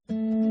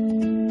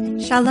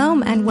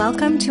Shalom and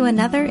welcome to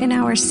another in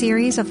our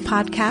series of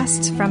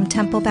podcasts from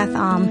Temple Beth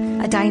Am,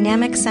 a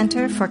dynamic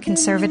center for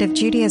conservative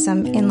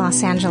Judaism in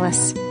Los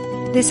Angeles.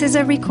 This is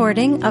a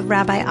recording of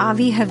Rabbi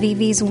Avi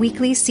Havivi's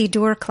weekly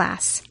Siddur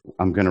class.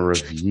 I'm going to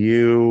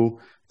review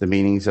the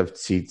meanings of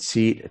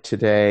tzitzit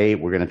today.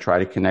 We're going to try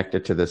to connect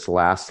it to this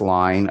last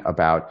line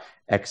about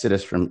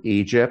Exodus from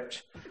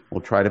Egypt. We'll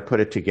try to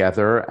put it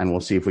together, and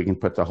we'll see if we can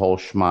put the whole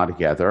Shema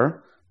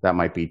together. That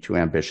might be too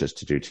ambitious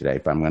to do today,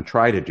 but I'm going to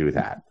try to do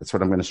that. That's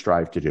what I'm going to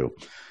strive to do.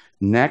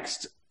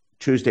 Next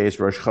Tuesday is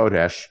Rosh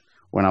Chodesh,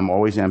 when I'm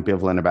always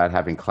ambivalent about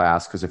having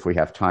class because if we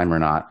have time or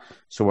not.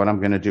 So what I'm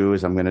going to do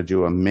is I'm going to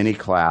do a mini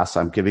class.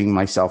 I'm giving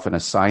myself an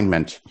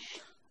assignment,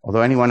 although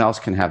anyone else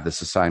can have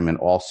this assignment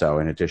also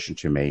in addition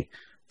to me,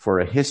 for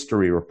a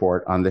history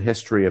report on the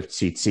history of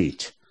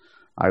tzitzit.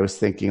 I was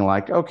thinking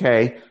like,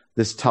 okay,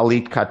 this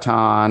talit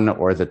katan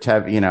or the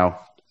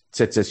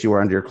tzitzis you wear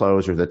under your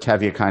clothes or the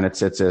tevya kind of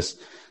tzitzis.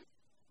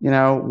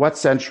 What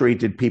century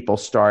did people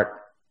start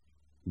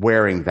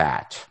wearing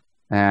that?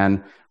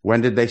 And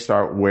when did they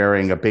start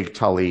wearing a big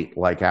talit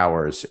like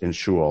ours in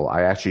shul?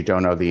 I actually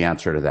don't know the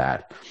answer to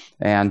that.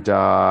 And,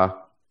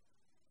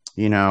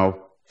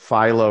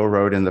 Philo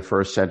wrote in the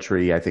first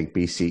century, I think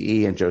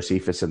BCE, and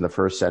Josephus in the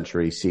first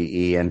century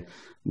CE. And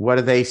what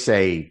do they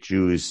say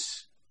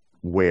Jews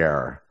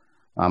wear?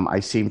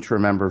 I seem to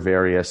remember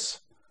various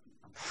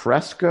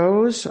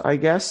frescoes, I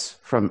guess,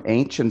 from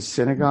ancient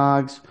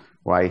synagogues.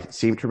 Well, I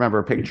seem to remember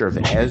a picture of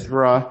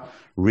Ezra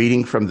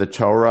reading from the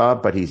Torah,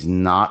 but he's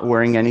not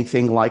wearing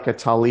anything like a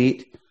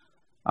talit.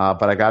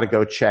 But I got to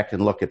go check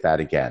and look at that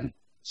again.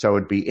 So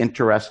it'd be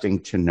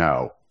interesting to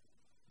know.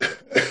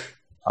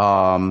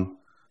 The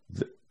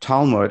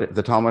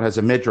Talmud has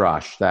a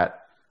midrash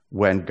that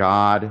when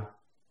God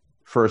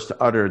first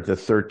uttered the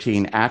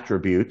 13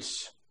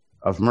 attributes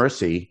of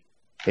mercy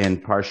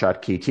in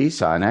Parshat Ki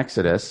Tisa in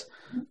Exodus,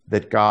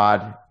 that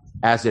God,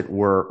 as it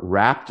were,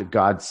 wrapped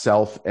God's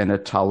self in a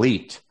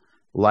talit,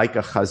 like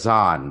a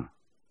chazan,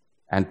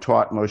 and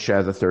taught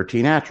Moshe the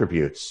 13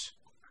 attributes.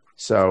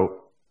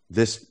 So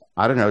this,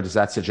 I don't know, does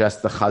that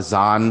suggest the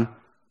chazan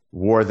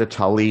wore the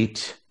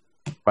talit,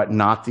 but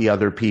not the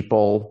other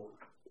people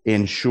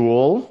in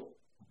shul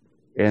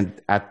in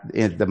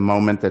the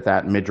moment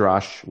that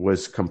midrash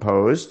was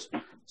composed?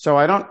 So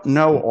I don't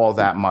know all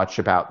that much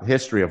about the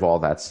history of all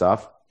that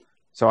stuff.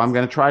 So I'm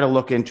going to try to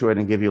look into it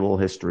and give you a little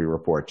history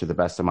report to the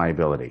best of my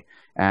ability.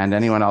 And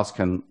anyone else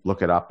can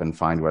look it up and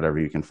find whatever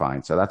you can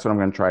find. So that's what I'm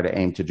going to try to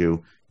aim to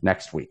do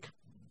next week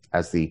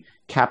as the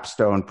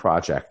capstone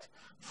project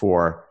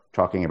for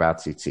talking about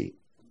tzitzit.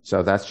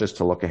 So that's just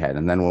to look ahead,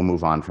 and then we'll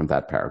move on from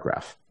that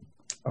paragraph.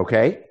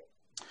 Okay?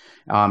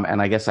 And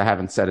I guess I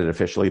haven't said it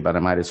officially, but I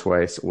might as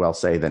well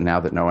say that now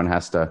that no one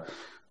has to,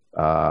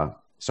 I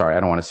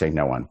don't want to say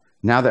no one.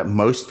 Now that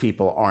most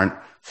people aren't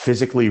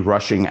physically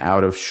rushing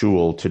out of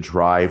shul to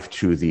drive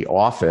to the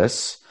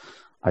office,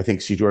 I think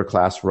Siddur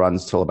class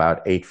runs till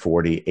about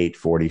 8:40,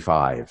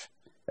 8:45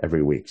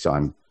 every week. So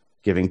I'm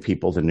giving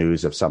people the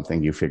news of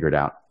something you figured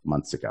out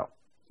months ago.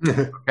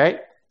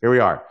 Okay, here we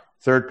are.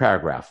 Third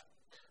paragraph.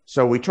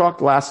 So we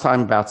talked last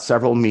time about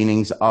several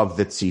meanings of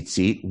the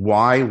tzitzit.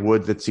 Why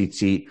would the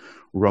tzitzit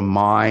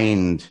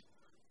remind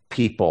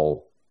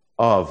people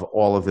of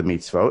all of the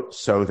mitzvot?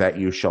 So that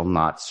you shall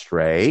not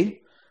stray.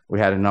 We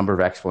had a number of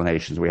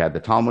explanations. We had the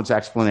Talmud's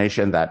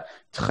explanation that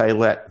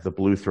tchelet, the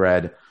blue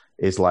thread,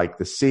 is like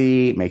the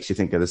sea, makes you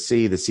think of the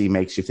sea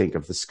makes you think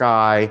of the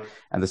sky,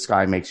 and the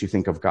sky makes you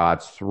think of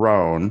God's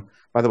throne.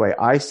 By the way,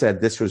 I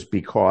said this was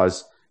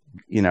because,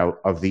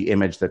 of the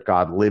image that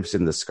God lives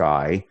in the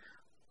sky.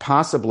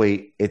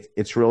 Possibly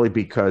it's really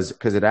because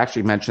it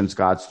actually mentions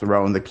God's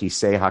throne, the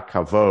Kisei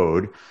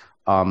HaKavod.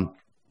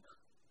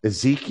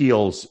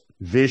 Ezekiel's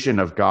vision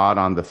of God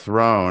on the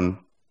throne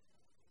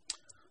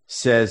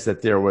says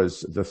that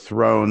the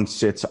throne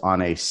sits on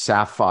a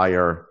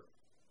sapphire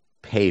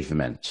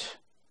pavement.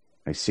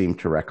 I seem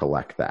to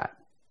recollect that.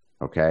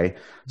 Okay.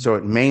 So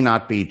it may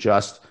not be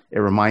just, it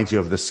reminds you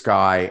of the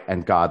sky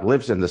and God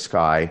lives in the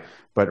sky,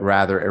 but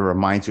rather it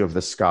reminds you of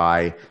the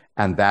sky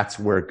and that's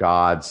where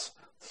God's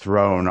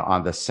throne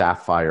on the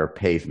sapphire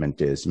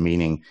pavement is,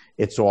 meaning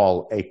it's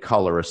all a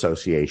color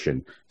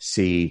association,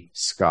 sea,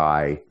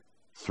 sky,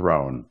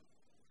 throne.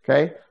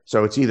 Okay.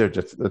 So it's either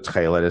just the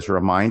tchelet as a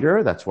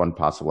reminder. That's one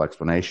possible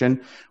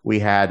explanation. We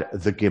had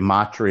the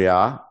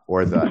gematria,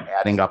 or the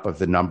adding up of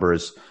the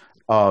numbers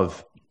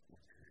of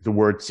the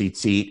word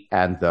tzitzit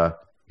and the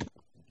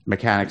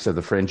mechanics of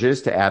the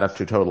fringes to add up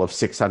to a total of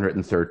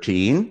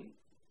 613.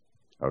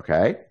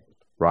 Okay.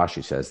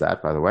 Rashi says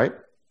that, by the way.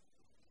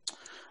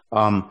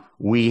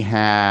 We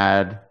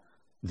had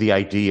the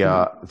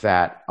idea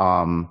that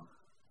tchelet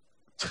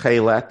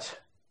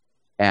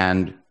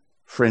and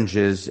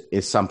fringes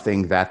is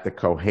something that the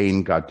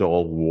Kohen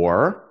Gadol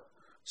wore.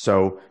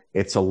 So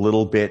it's a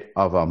little bit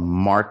of a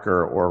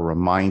marker or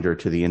reminder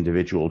to the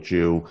individual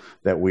Jew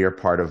that we are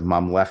part of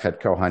Mamlechet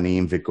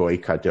Kohanim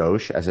V'Goy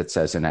Kadosh, as it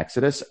says in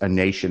Exodus, a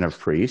nation of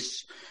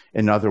priests.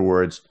 In other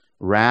words,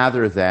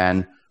 rather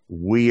than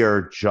we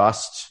are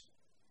just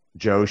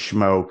Joe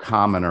Schmo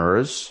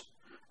commoners,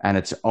 and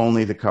it's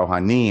only the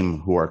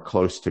Kohanim who are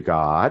close to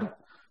God.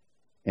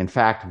 In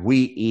fact, we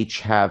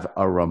each have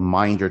a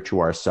reminder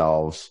to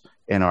ourselves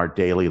in our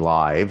daily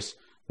lives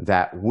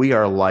that we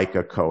are like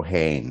a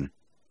Kohen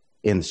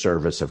in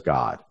service of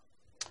God.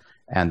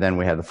 And then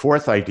we had the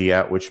fourth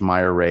idea, which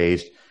Meyer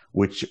raised,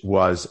 which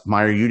was,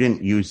 Meyer, you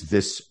didn't use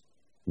this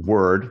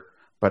word,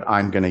 but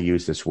I'm going to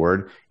use this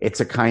word. It's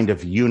a kind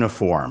of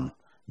uniform,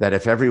 that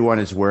if everyone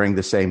is wearing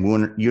the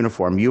same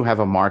uniform, you have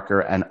a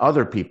marker and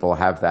other people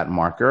have that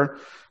marker.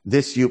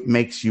 This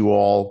makes you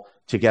all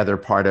together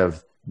part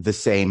of the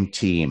same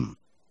team.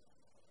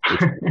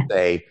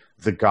 Say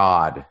the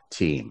God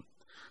team.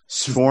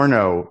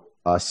 Sforno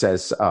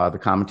says, the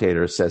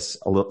commentator says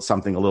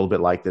something a little bit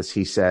like this.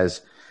 He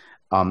says,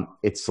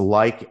 it's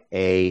like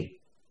a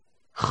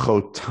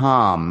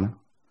chotam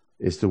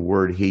is the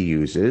word he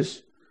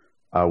uses,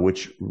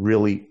 which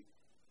really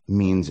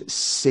means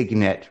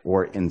signet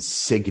or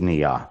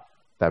insignia.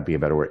 That'd be a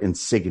better word,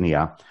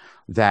 insignia,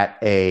 that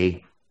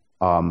a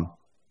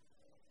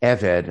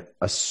Eved,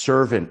 a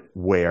servant,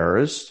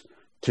 wears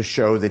to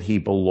show that he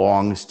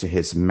belongs to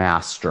his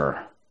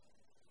master.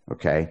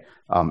 Okay?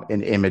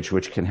 An image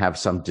which can have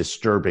some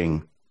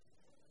disturbing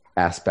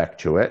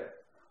aspect to it.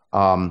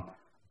 So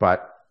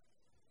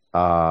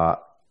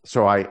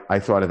I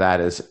thought of that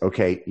as,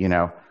 okay,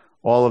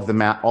 all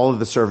of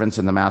the servants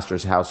in the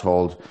master's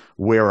household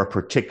wear a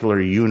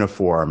particular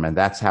uniform, and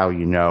that's how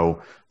you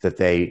know that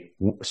they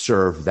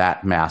serve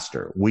that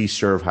master. We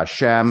serve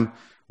Hashem.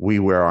 We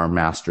wear our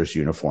master's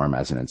uniform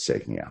as an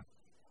insignia,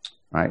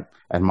 right?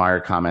 And Meyer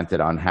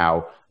commented on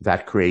how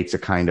that creates a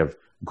kind of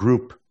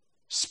group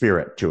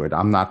spirit to it.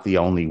 I'm not the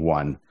only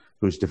one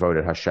who's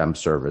devoted Hashem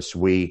service.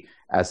 We,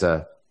 as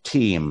a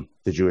team,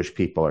 the Jewish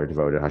people, are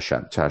devoted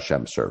to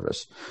Hashem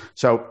service.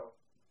 So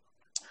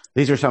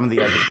these are some of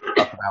the ideas we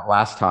talked about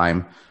last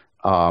time,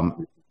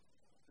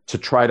 to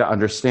try to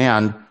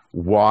understand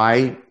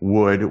why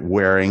would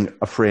wearing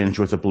a fringe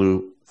with a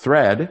blue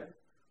thread,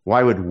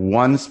 why would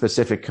one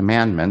specific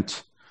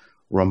commandment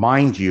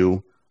remind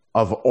you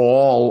of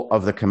all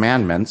of the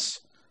commandments,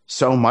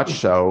 so much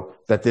so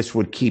that this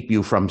would keep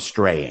you from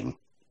straying?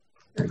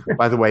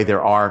 By the way,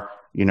 there are,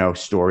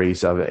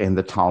 stories of in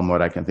the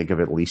Talmud. I can think of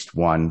at least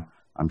one.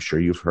 I'm sure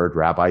you've heard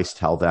rabbis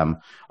tell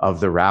them of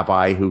the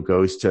rabbi who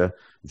goes to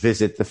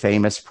visit the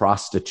famous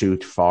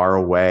prostitute far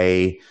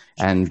away.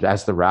 And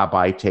as the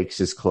rabbi takes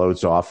his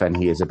clothes off and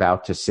he is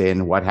about to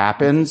sin, what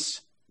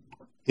happens?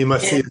 He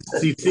must see his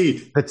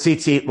tzitzit. The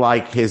tzitzit,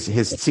 like his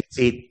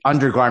tzitzit,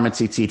 undergarment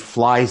tzitzit,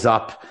 flies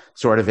up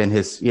sort of in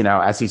his,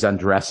 as he's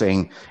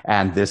undressing.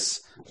 And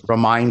this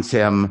reminds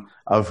him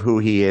of who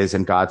he is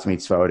in God's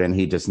mitzvot, and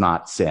he does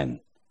not sin.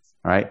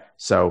 Right?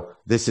 So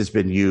this has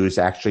been used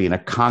actually in a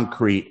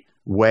concrete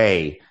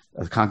way,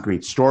 a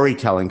concrete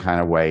storytelling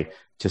kind of way,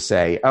 to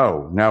say,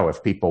 oh, no,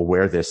 if people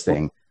wear this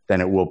thing,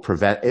 then it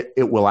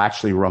will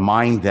actually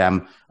remind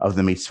them of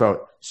the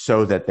mitzvot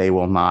so that they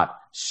will not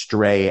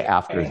stray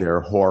after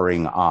their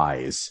whoring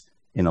eyes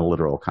in a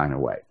literal kind of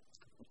way.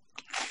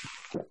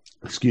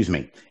 Excuse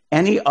me.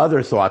 Any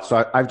other thoughts?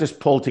 So I've just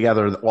pulled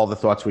together all the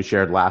thoughts we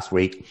shared last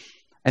week.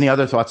 Any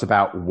other thoughts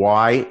about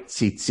why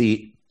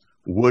tzitzit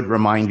would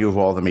remind you of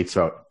all the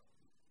mitzvot?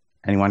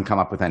 Anyone come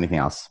up with anything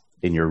else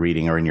in your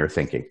reading or in your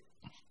thinking?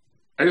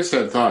 I just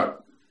had a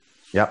thought.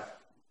 Yep.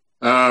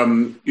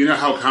 You know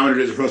how common it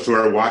is for us to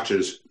wear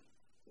watches?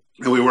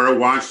 And we wear a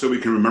watch so we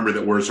can remember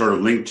that we're sort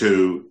of linked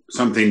to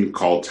something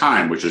called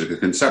time, which is a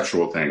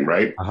conceptual thing,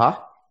 right? Uh-huh.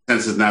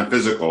 Since it's not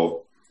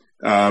physical.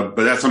 But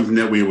that's something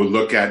that we would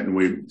look at.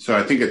 So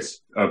I think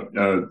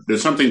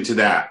there's something to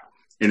that,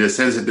 in the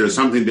sense that there's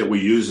something that we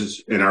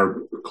use in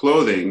our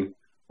clothing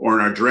or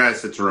in our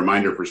dress that's a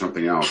reminder for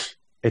something else.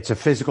 It's a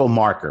physical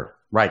marker,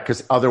 right?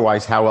 Because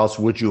otherwise, how else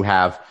would you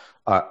have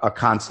a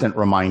constant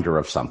reminder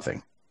of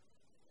something?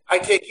 I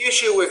take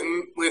issue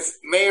with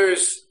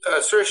Mayer's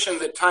assertion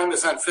that time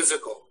is not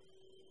physical.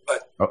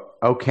 But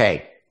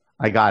okay,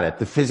 I got it.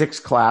 The physics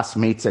class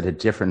meets at a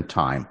different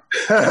time.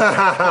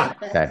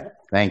 Okay,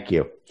 thank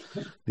you.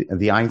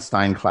 The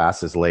Einstein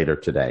class is later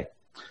today.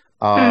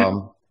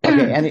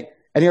 Okay,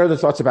 any other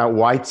thoughts about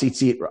why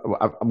tzitzit?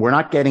 We're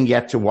not getting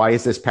yet to why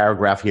is this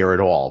paragraph here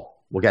at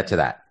all. We'll get to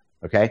that,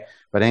 okay?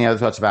 But any other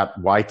thoughts about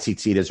why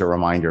tzitzit is a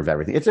reminder of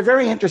everything? It's a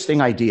very interesting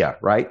idea,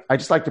 right? I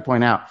just like to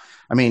point out,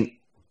 I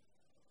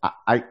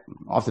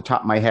off the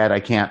top of my head, I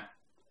can't,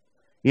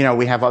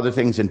 we have other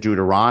things in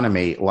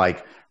Deuteronomy,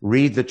 like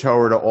read the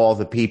Torah to all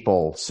the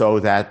people so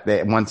that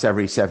once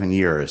every 7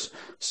 years,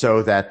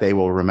 so that they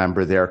will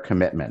remember their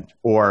commitment.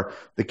 Or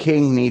the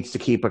king needs to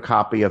keep a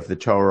copy of the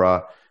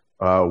Torah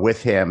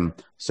with him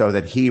so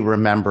that he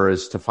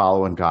remembers to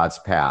follow in God's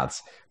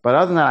paths. But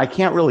other than that, I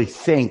can't really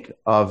think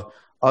of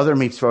other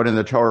mitzvot in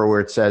the Torah where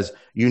it says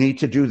you need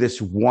to do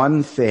this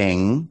one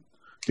thing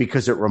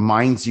because it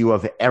reminds you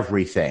of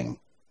everything.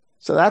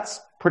 So that's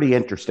pretty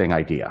interesting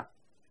idea.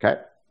 Okay.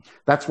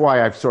 That's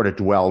why I've sort of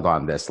dwelled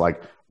on this.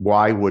 Like,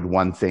 why would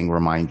one thing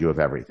remind you of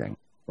everything,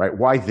 right?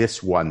 Why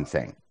this one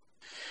thing?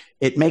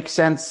 It makes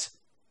sense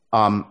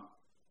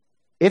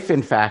if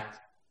in fact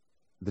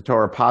the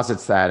Torah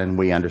posits that and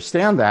we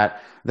understand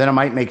that, then it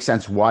might make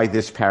sense why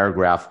this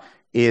paragraph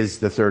is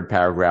the third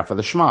paragraph of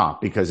the Shema,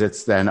 because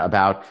it's then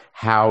about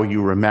how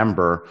you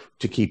remember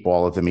to keep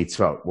all of the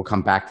mitzvot. We'll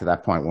come back to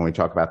that point when we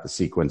talk about the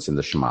sequence in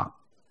the Shema.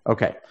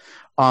 Okay.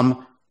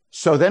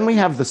 So then we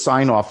have the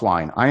sign-off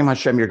line. I am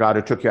Hashem, your God,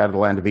 who took you out of the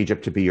land of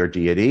Egypt to be your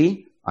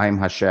deity. I am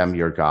Hashem,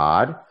 your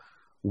God.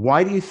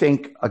 Why do you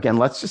think, again,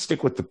 let's just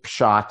stick with the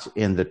pshat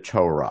in the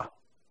Torah,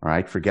 all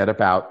right? Forget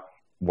about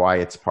why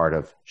it's part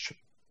of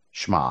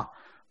Shema.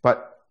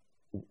 But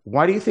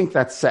why do you think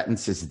that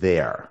sentence is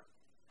there?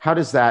 How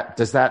does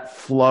that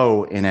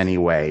flow in any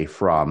way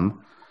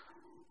from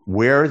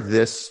where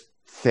this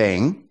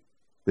thing,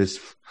 this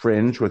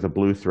fringe with a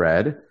blue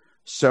thread,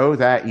 so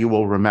that you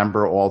will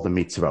remember all the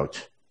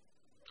mitzvot?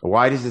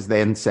 Why does it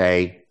then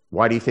say,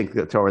 why do you think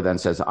the Torah then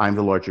says, I'm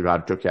the Lord your God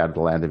who took you out of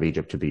the land of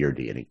Egypt to be your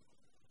deity?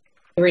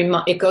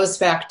 It goes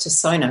back to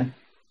Sinai.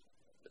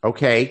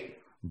 Okay,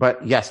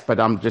 but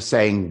I'm just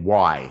saying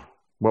why?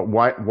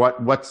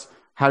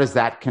 How does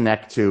that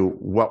connect to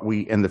what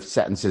we, in the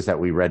sentences that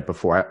we read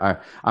before?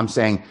 I'm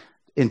saying,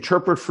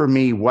 interpret for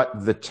me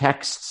what the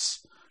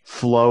text's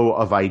flow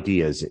of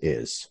ideas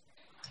is.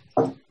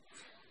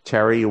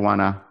 Terry, you want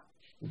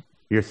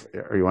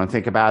to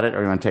think about it,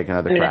 or you want to take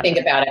another crack? Think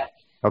about it.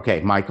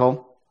 Okay,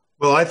 Michael?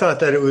 Well, I thought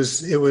that it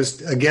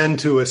was again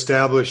to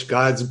establish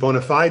God's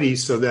bona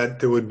fides so that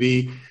there would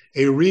be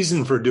a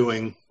reason for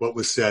doing what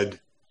was said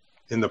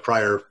in the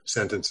prior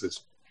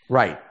sentences.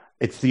 Right.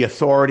 It's the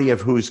authority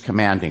of who's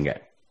commanding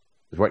it,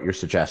 is what you're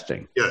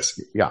suggesting. Yes.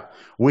 Yeah.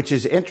 Which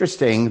is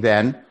interesting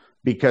then,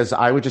 because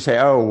I would just say,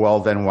 oh, well,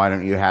 then why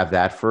don't you have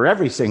that for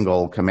every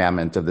single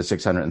commandment of the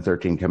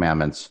 613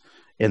 commandments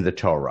in the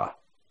Torah?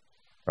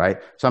 Right.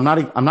 So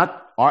I'm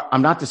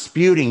not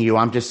disputing you.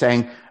 I'm just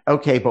saying,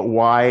 okay, but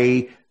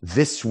why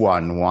this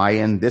one? Why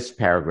in this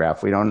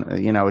paragraph? We don't,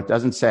 it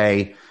doesn't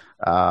say,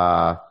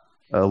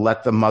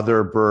 let the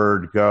mother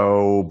bird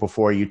go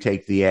before you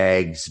take the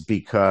eggs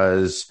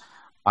because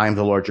I'm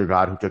the Lord your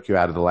God who took you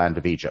out of the land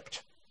of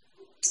Egypt.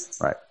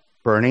 Right.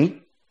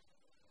 Bernie,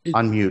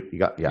 unmute.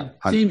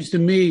 It seems to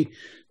me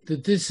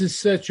that this is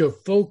such a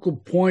focal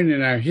point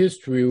in our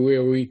history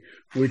where we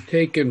were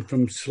taken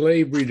from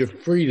slavery to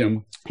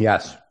freedom.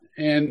 Yes.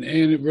 And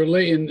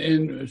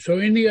so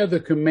any other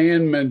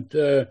commandment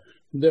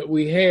that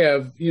we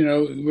have,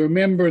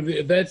 remember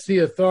that's the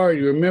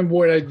authority. Remember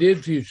what I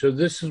did for you. So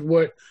this is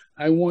what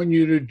I want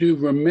you to do.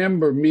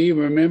 Remember me.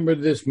 Remember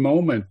this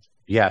moment.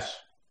 Yes,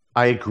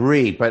 I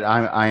agree. But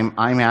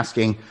I'm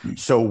asking.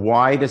 So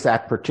why does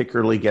that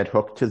particularly get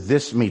hooked to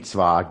this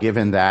mitzvah?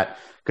 Given that,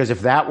 because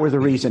if that were the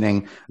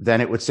reasoning,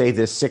 then it would say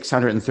this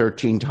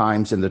 613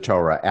 times in the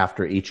Torah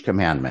after each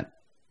commandment,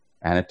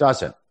 and it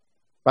doesn't.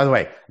 By the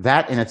way,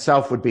 that in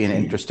itself would be an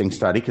interesting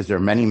study because there are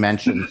many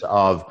mentions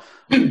of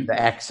the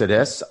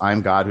Exodus.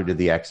 I'm God who did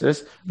the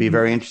Exodus. Be a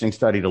very interesting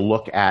study to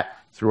look at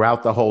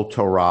throughout the whole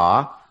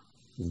Torah.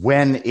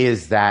 When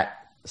is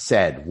that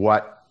said?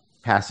 What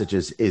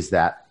passages is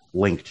that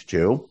linked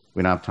to?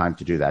 We don't have time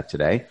to do that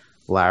today.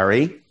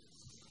 Larry?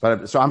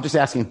 So I'm just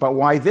asking, but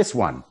why this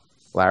one?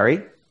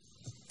 Larry?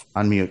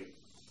 Unmute.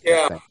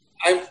 Yeah,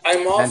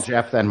 I'm also... Then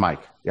Jeff, then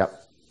Mike. Yep.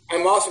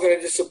 I'm also going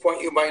to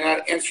disappoint you by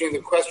not answering the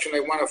question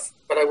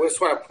but I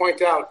just want to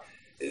point out,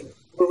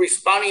 we're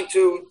responding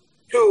to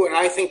two, and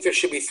I think there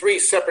should be three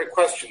separate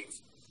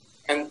questions.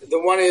 And the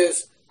one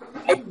is,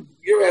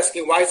 you're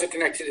asking, why is it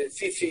connected to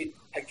Tzitzit?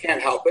 I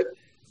can't help it.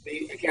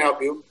 I can't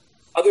help you.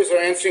 Others are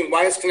answering,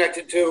 why it's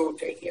connected to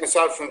taking us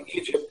out from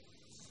Egypt.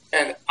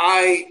 And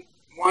I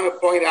want to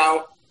point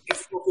out,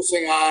 it's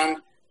focusing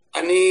on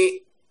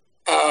Ani,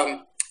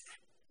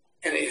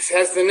 and it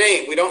has the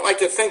name. We don't like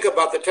to think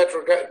about the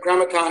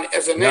Tetragrammaton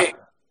as a name.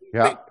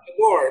 Yeah.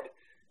 Lord.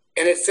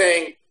 And it's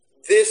saying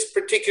this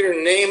particular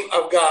name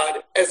of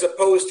God as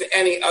opposed to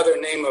any other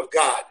name of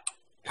God.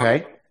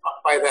 Okay.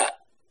 By that.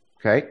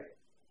 Okay.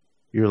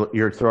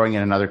 You're throwing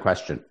in another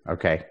question.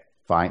 Okay.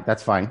 Fine.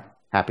 That's fine.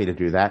 Happy to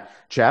do that.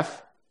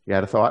 Jeff, you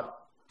had a thought?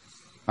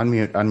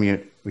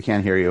 Unmute. We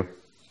can't hear you.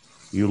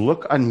 You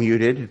look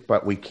unmuted,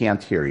 but we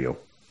can't hear you.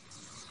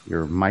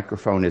 Your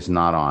microphone is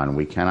not on.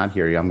 We cannot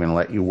hear you. I'm going to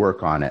let you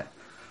work on it.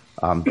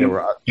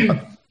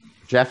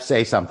 Jeff,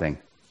 say something.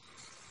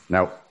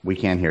 No, we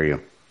can't hear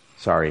you.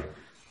 Sorry.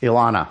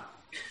 Ilana.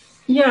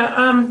 Yeah,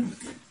 I'm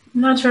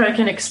not sure I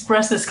can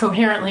express this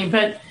coherently,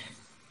 but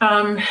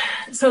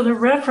so the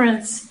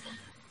reference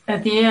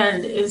at the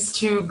end is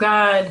to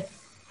God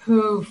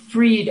who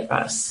freed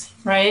us,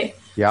 right?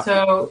 Yeah.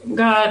 So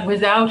God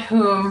without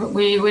whom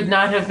we would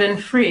not have been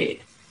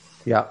freed.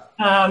 Yeah.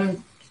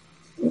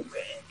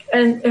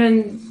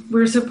 And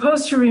we're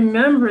supposed to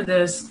remember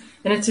this,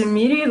 and it's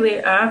immediately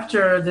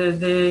after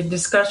the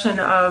discussion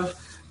of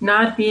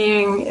not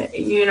being,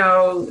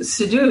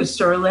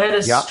 seduced or led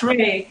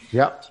astray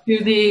to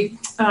the,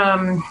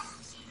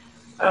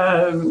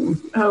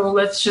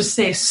 let's just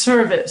say,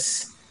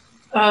 service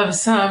of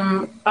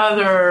some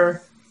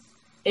other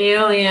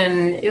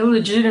alien,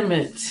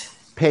 illegitimate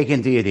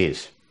pagan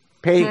deities.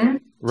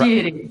 Pagan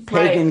deity,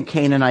 pagan right.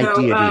 Canaanite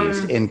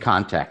deities in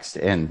context.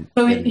 In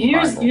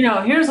here's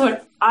Bible. Here's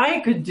what I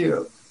could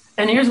do,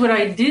 and here's what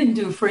I did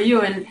do for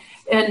you.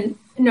 And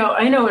no,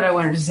 I know what I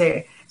wanted to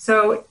say.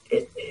 So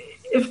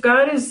if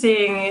God is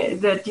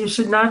saying that you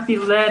should not be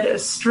led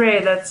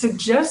astray, that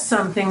suggests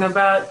something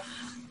about,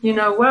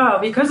 wow,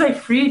 because I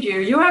freed you,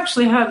 you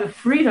actually have the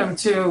freedom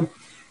to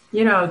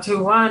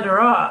wander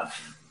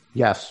off.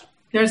 Yes.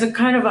 There's a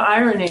kind of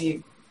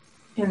irony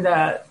in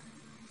that.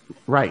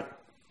 Right.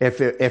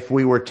 If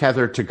we were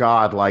tethered to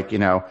God, like,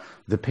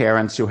 the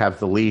parents who have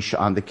the leash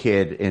on the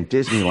kid in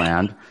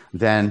Disneyland,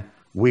 then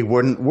we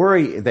wouldn't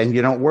worry. Then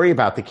you don't worry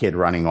about the kid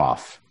running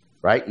off,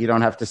 right? You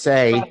don't have to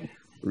say,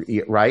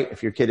 right?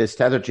 If your kid is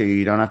tethered to you,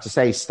 you don't have to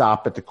say,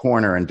 stop at the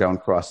corner and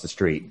don't cross the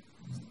street.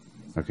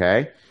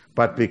 Okay.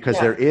 But because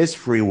there is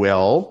free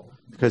will,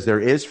 because there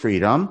is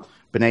freedom,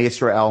 Bnei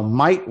Israel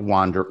might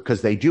wander,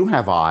 because they do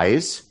have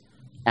eyes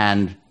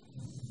and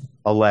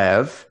a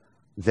lev,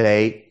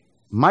 they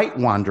might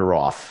wander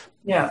off.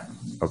 Yeah.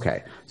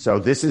 Okay. So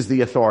this is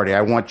the authority.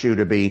 I want you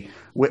to be,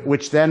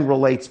 which then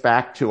relates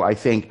back to, I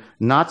think,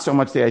 not so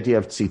much the idea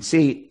of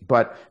tzitzit,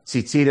 but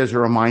tzitzit is a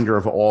reminder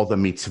of all the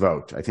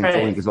mitzvot. I think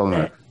the link is all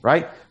in,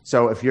 right?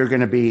 So if you're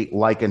going to be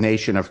like a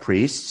nation of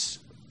priests,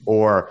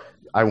 or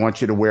I want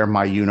you to wear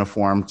my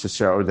uniform to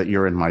show that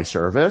you're in my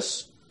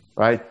service,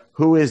 right?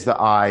 Who is the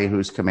I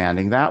who's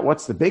commanding that?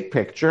 What's the big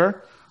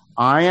picture?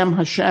 I am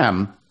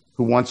Hashem,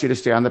 who wants you to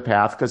stay on the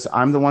path because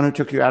I'm the one who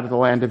took you out of the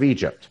land of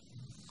Egypt.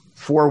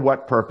 For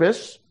what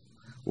purpose?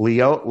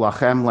 Liot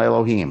lachem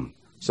le'elohim,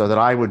 so that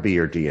I would be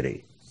your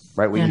deity,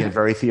 right? We can get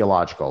very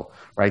theological,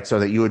 right? So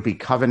that you would be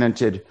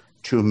covenanted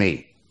to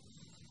me.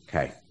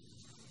 Okay.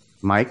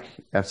 Mike,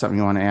 have something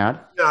you want to add?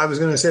 No, I was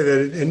going to say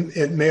that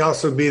it may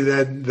also be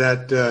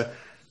that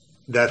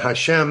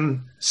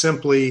Hashem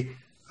simply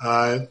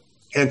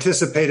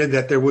anticipated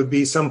that there would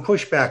be some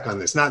pushback on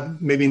this. It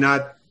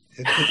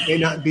may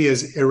not be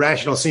as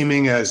irrational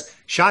seeming as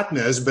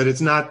shatnez, but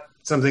it's not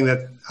something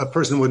that a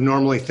person would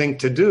normally think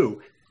to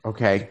do.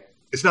 Okay.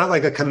 It's not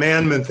like a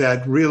commandment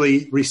that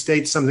really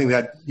restates something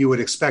that you would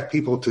expect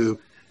people to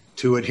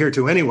adhere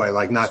to anyway,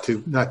 like not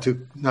to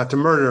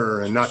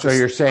murder and not. So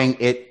you're saying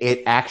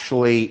it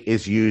actually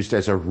is used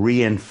as a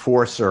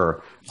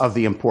reinforcer of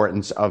the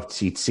importance of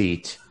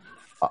tzitzit,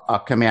 a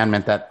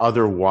commandment that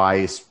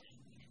otherwise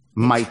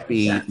might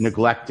be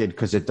neglected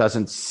because it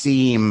doesn't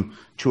seem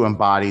to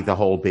embody the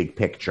whole big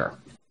picture.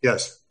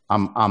 Yes.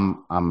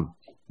 I'm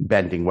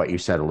bending what you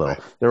said a little.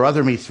 There are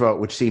other mitzvot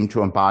which seem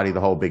to embody the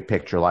whole big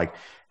picture, like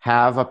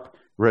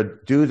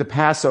do the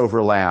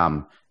Passover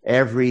lamb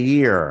every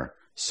year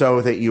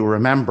so that you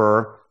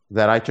remember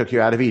that I took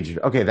you out of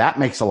Egypt. Okay, that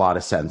makes a lot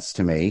of sense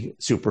to me,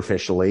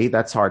 superficially.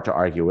 That's hard to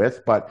argue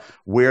with. But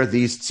wear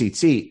these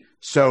tzitzit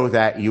so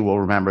that you will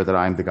remember that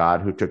I'm the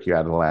God who took you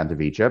out of the land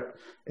of Egypt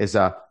is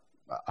a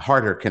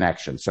harder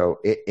connection. So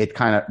it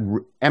kind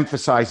of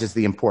emphasizes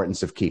the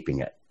importance of keeping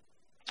it.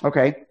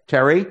 Okay,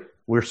 Terry,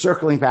 we're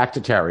circling back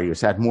to Terry,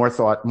 who's had more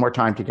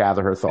time to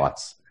gather her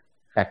thoughts.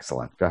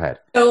 Excellent. Go ahead.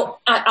 So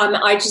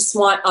I just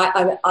want,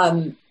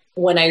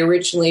 when I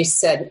originally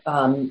said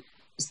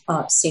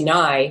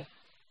Sinai,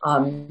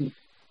 the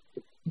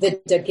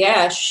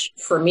dagesh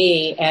for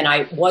me, and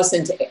I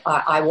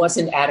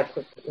wasn't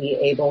adequately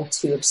able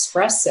to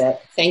express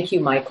it. Thank you,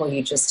 Michael.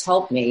 You just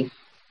helped me.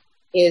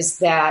 Is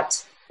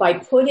that by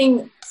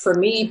putting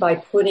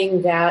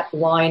that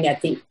line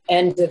at the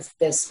end of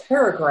this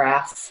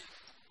paragraph,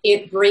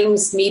 it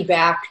brings me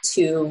back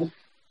to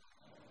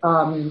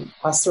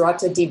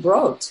Aseret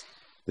Dibrot,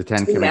 the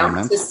Ten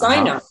Commandments, to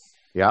Sinai.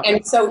 Yeah.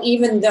 And so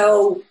even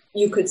though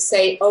you could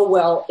say, oh,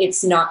 well,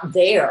 it's not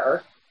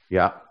there.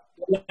 Yeah.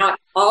 You're not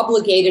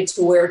obligated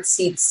to wear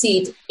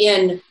tzitzit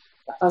in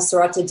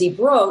Aseret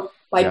Dibrot.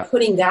 By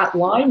putting that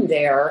line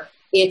there,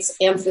 it's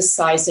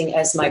emphasizing,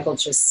 as Michael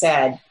just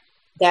said,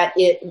 that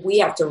we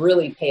have to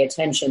really pay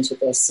attention to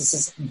this. This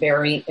is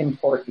very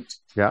important.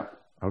 Yeah.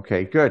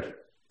 Okay, good.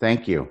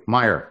 Thank you.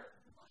 Meyer.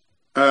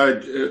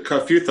 A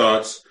few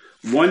thoughts.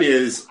 One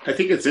is, I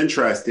think it's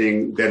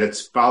interesting that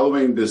it's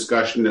following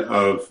discussion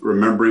of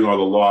remembering all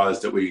the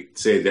laws that we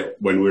say that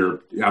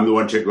I'm the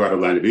one to go out of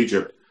the land of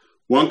Egypt.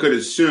 One could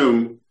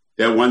assume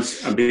that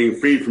once I'm being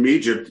freed from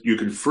Egypt, you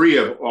can free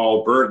of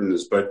all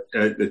burdens. But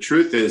the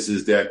truth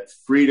is that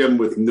freedom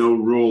with no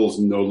rules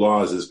and no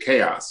laws is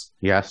chaos.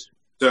 Yes.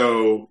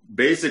 So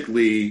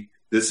basically,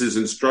 this is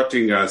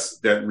instructing us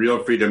that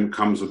real freedom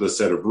comes with a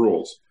set of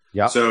rules.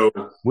 Yeah. So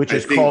which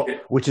is called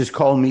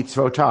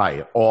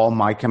mitzvotai, all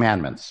my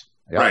commandments.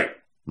 Yep. Right.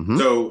 Mm-hmm.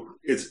 So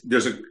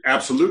there's an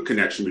absolute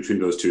connection between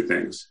those two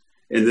things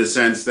in the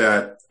sense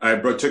that I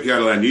took you out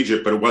of land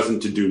Egypt, but it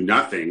wasn't to do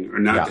nothing or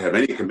not to have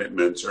any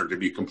commitments or to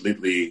be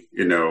completely,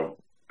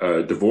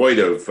 devoid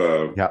of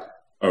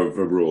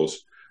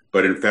rules.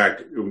 But in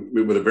fact,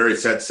 with a very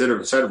set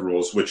of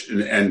rules, which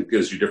and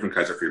gives you different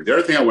kinds of freedom. The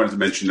other thing I wanted to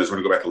mention is I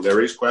want to go back to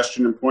Larry's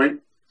question and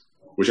point,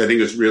 which I think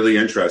is really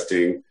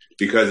interesting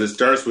because it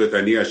starts with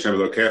Ani Hashem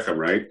Elokechem,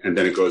 right? And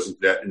then it goes into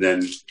that, and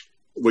then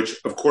which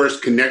of course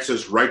connects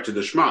us right to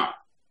the Shema.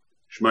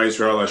 Shema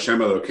Yisrael Hashem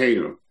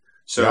Elokeinu.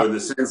 So in the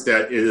sense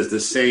that it is the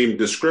same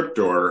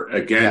descriptor,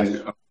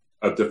 again,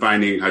 of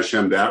defining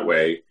Hashem that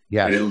way.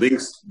 Yes. And it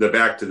links the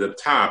back to the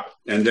top.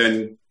 And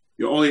then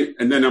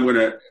and then I'm going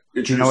to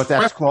introduce. Do you know what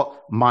that's called?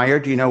 Meyer,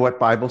 do you know what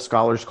Bible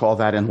scholars call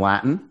that in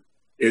Latin?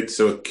 It's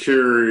a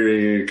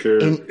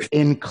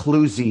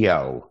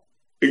inclusio.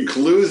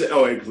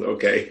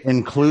 Okay.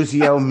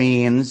 Inclusio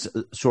means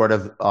sort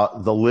of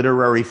the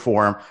literary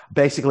form,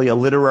 basically a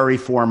literary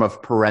form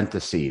of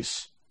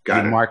parentheses.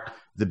 Got it. Mark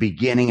the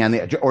beginning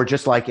and or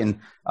just like in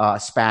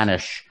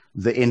Spanish,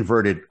 the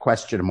inverted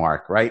question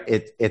mark,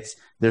 right?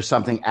 There's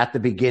something at the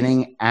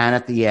beginning and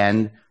at the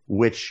end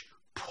which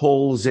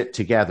pulls it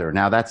together.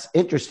 Now that's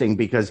interesting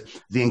because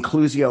the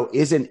inclusio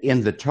isn't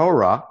in the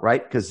Torah,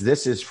 right? Because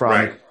this is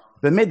from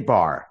the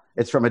Midbar.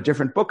 It's from a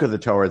different book of the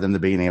Torah than the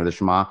beginning of the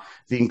Shema.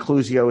 The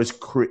inclusio is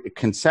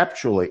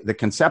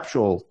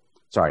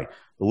the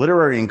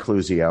literary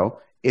inclusio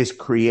is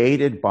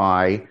created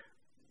by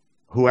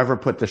whoever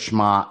put the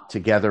Shema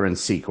together in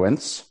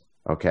sequence,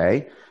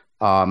 okay?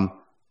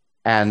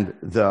 And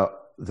the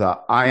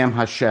I am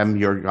Hashem,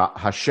 your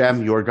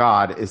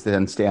God, is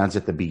then stands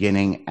at the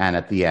beginning and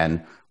at the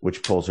end,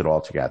 which pulls it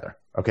all together.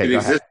 Okay, go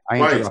ahead. I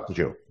interrupted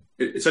you.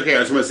 It's okay. I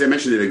just want to say, I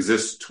mentioned it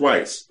exists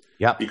twice.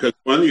 Yeah. Because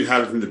one, you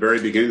have it from the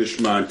very beginning of the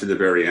Shema to the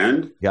very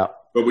end. Yeah.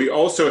 But we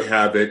also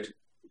have it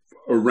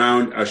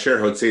around Asher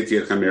Hotzeti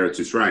Etchem Eretz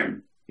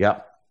Yisrael.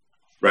 Yeah.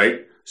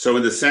 Right? So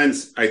in the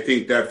sense, I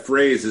think that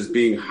phrase is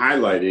being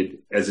highlighted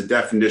as a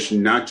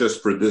definition, not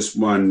just for this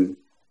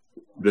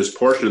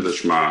portion of the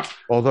Shema.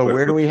 Although,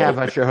 where do we have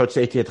Asher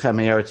Hotzeti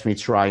Etchem Eretz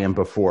Mitzrayim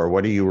before?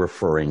 What are you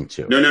referring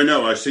to?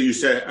 No. So you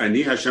said,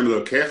 Ani Hashem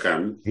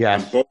Elokechem.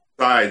 Yes. On both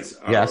sides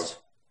of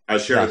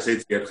Asher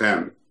Hotzeti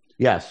Etchem.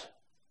 Yes.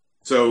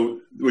 So,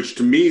 which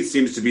to me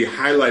seems to be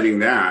highlighting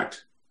that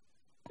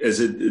as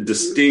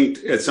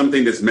as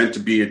something that's meant to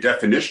be a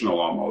definitional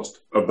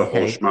almost of the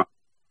whole Shema.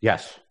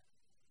 Yes.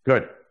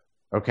 Good.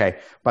 Okay.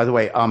 By the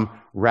way,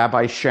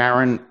 Rabbi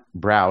Sharon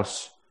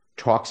Brous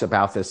talks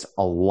about this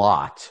a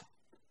lot,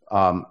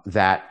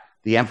 that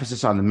the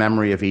emphasis on the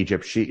memory of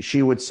Egypt,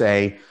 she would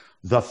say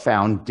the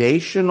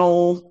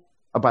foundational,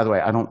 by the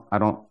way, I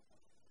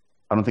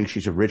don't think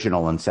she's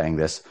original in saying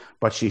this,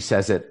 but she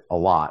says it a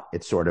lot.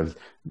 It's sort of,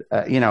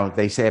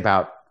 they say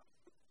about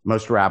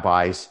most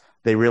rabbis,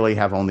 they really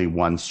have only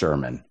one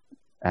sermon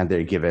and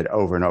they give it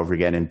over and over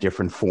again in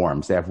different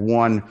forms. They have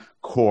one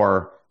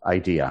core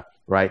idea,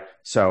 right?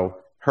 So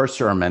her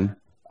sermon,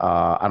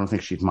 I don't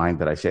think she'd mind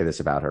that I say this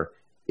about her,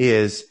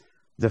 is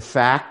the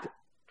fact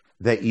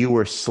that you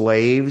were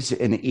slaves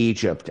in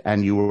Egypt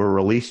and you were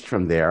released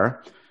from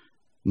there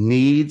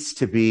needs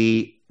to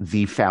be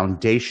the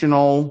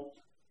foundational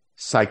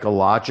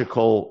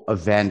psychological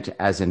event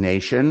as a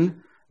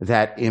nation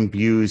that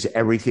imbues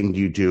everything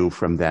you do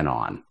from then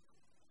on,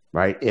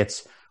 right?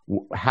 It's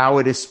how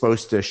it is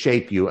supposed to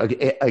shape you,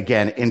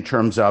 again, in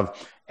terms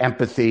of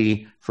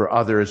empathy for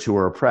others who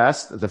are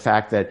oppressed, the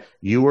fact that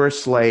you were a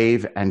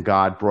slave and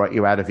God brought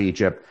you out of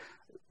Egypt,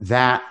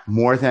 that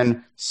more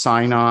than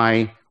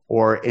Sinai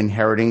or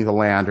inheriting the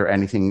land or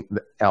anything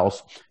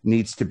else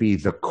needs to be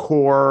the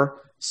core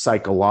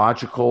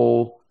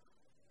psychological,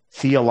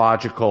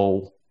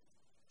 theological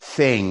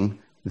thing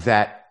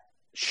that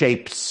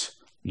shapes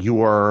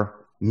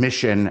your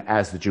mission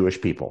as the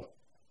Jewish people.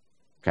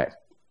 Okay.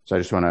 So I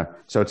just want to,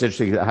 so it's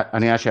interesting,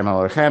 Ani Hashem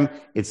Elohechem,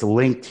 it's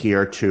linked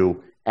here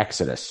to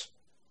Exodus.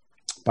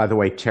 By the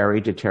way,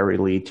 did Terry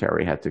leave?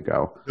 Terry had to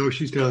go. No,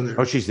 she's down there.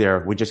 Oh, she's there.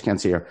 We just can't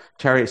see her.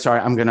 Terry, sorry,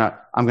 I'm gonna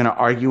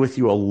argue with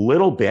you a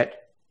little bit.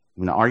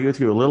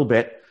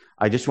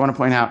 I just want to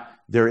point out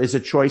there is a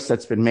choice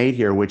that's been made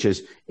here, which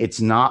is it's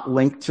not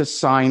linked to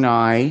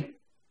Sinai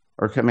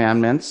or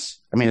commandments.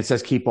 I mean, it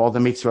says keep all the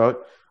mitzvot,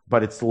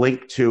 but it's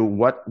linked to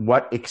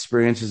what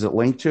experience is it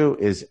linked to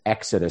is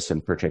Exodus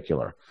in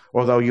particular.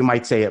 Although you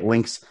might say it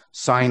links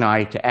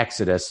Sinai to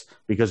Exodus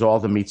because all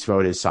the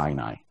mitzvot is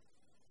Sinai.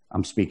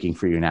 I'm speaking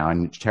for you now,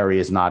 and Terry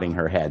is nodding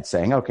her head,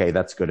 saying, okay,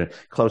 that's good.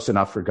 Close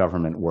enough for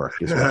government work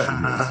is what she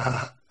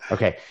means.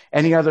 Okay.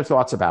 Any other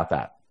thoughts about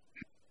that?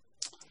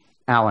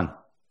 Alan?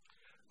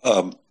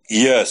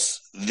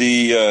 Yes.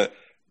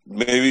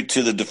 Maybe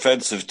to the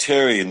defense of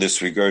Terry in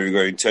this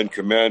regarding Ten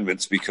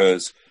Commandments,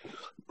 because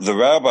the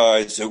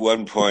rabbis at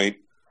one point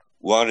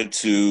wanted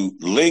to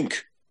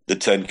link the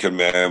Ten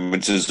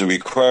Commandments as the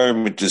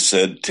requirement is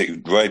said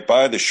right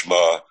by the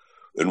Shema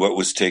and what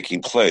was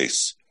taking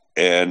place.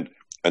 And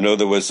I know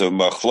there was a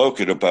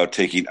machloket about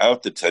taking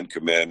out the Ten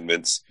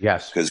Commandments.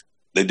 Yes. Because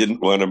they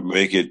didn't want to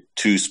make it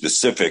too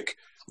specific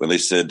when they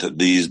said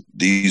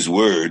these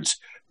words.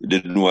 They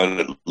didn't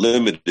want it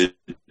limited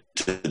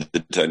to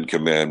the Ten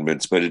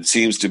Commandments. But it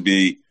seems to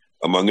be,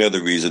 among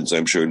other reasons,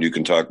 I'm sure, and you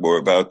can talk more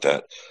about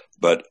that,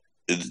 but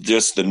it's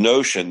just the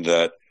notion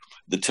that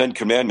the Ten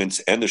Commandments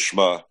and the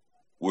Shema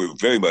were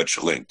very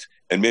much linked.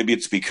 And maybe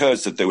it's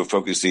because that they were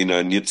focusing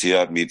on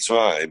Yetziat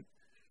Mitzrayim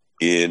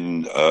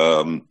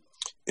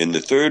in the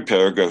third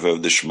paragraph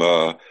of the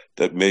Shema,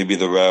 that maybe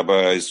the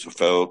rabbis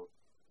felt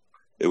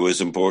it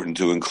was important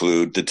to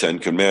include the Ten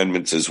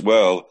Commandments as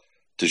well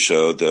to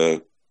show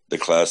the the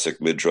classic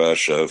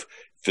midrash of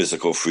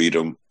physical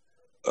freedom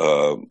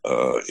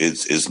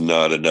is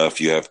not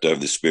enough. You have to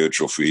have the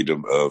spiritual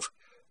freedom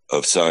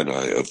of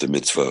Sinai, of the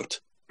mitzvot.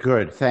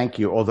 Good, thank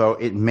you. Although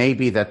it may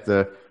be that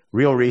the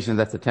real reason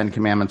that the Ten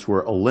Commandments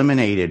were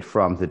eliminated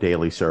from the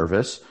daily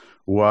service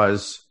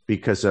was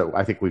because of,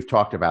 I think we've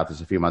talked about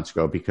this a few months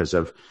ago, because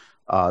of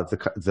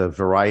the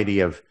variety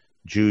of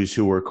Jews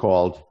who were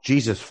called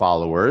Jesus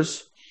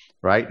followers,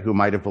 right? Who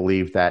might have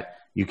believed that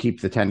you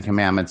keep the Ten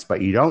Commandments,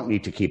 but you don't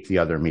need to keep the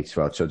other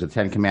mitzvot. So the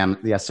Ten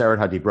Commandments, the Aseret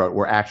HaDibrot,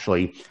 were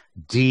actually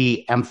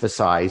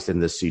de-emphasized in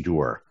the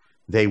Siddur.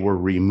 They were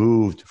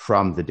removed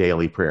from the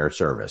daily prayer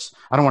service.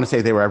 I don't want to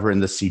say they were ever in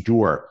the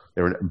Siddur,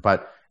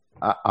 but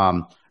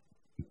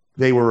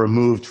they were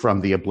removed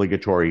from the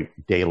obligatory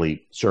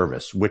daily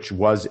service, which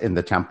was in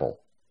the temple,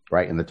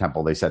 right? In the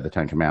temple, they said the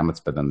Ten Commandments,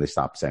 but then they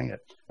stopped saying it.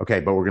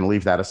 Okay, but we're going to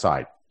leave that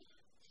aside.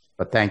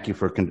 But thank you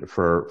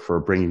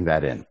for bringing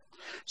that in.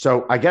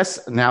 So I guess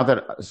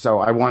so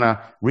I want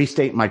to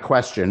restate my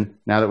question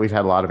now that we've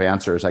had a lot of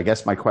answers. I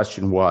guess my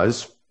question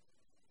was,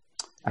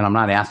 and I'm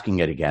not asking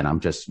it again,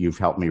 you've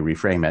helped me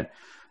reframe it.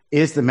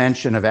 Is the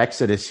mention of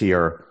Exodus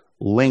here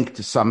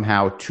linked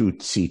somehow to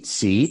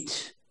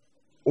tzitzit,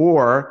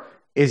 or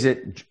is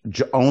it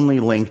only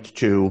linked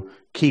to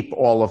keep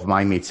all of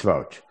my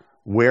mitzvot?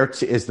 Where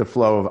is the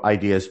flow of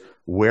ideas?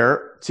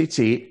 Where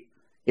tzitzit,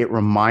 it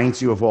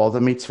reminds you of all the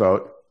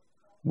mitzvot,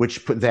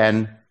 which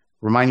then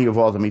reminding you of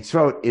all the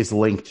mitzvot is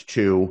linked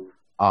to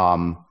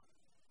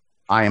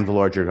I am the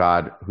Lord your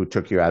God who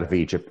took you out of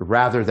Egypt,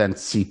 rather than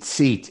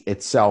tzitzit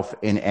itself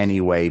in any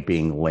way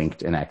being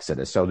linked in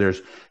Exodus. So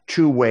there's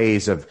two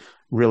ways of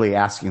really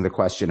asking the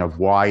question of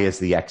why is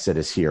the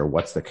Exodus here?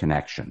 What's the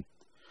connection?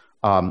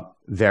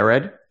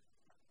 Vered,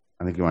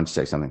 I think you want to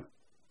say something.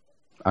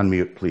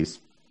 Unmute, please.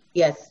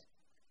 Yes.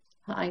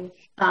 Hi.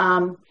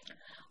 I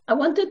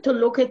wanted to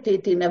look at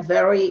it in a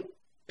very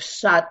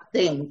pshat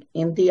thing,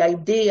 in the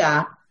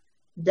idea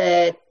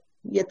that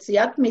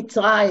Yetziat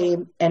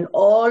Mitzrayim and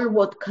all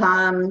what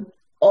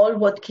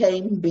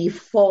came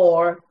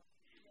before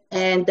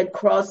and the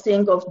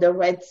crossing of the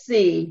Red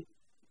Sea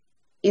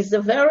is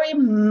a very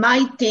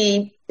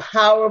mighty,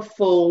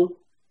 powerful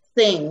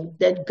thing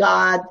that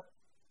God,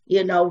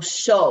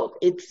 showed.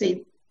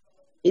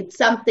 It's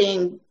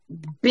something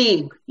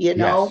big,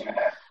 Yes.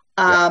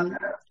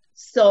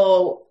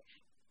 So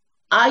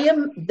I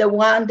am the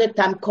one that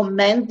I'm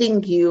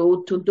commending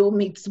you to do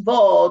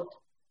mitzvot.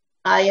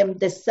 I am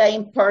the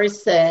same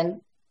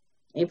person,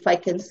 if I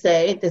can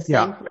say, the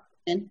same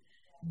person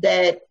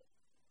that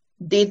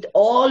did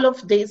all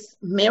of these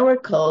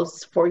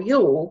miracles for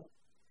you.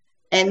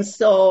 And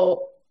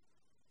so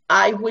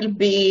I will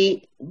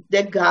be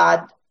the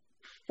God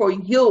for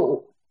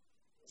you.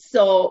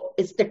 So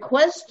it's the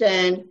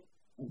question,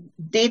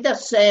 did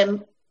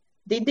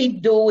he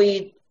do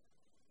it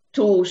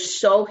to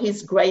show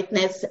his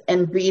greatness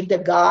and be the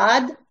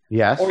God?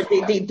 Yes. Or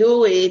did he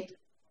do it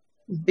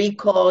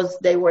because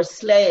they were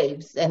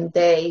slaves and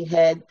they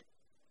had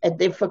a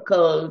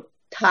difficult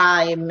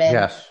time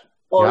and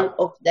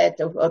of that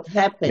of what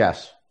happened?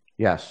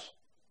 Yes.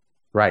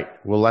 Right.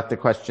 We'll let the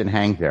question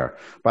hang there.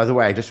 By the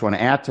way, I just want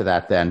to add to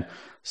that then,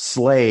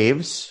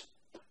 slaves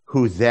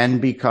who then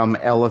become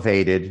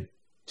elevated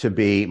to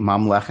be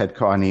Mamlechet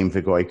Kohanim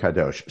V'Goy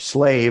Kadosh.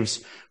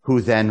 Slaves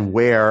who then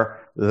wear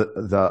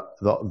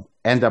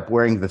end up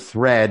wearing the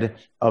thread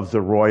of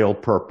the royal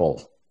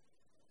purple.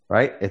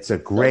 Right? It's a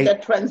great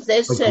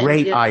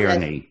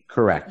irony.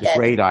 Correct. Yes. A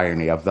great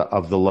irony of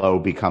the low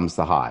becomes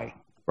the high.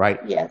 Right?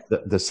 Yes.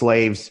 The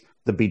slaves,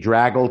 the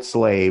bedraggled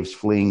slaves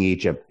fleeing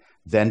Egypt,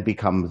 then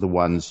become the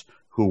ones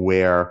who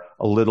wear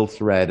a little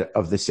thread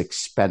of this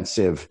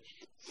expensive,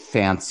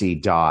 fancy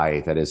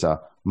dye that is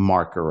a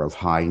marker of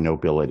high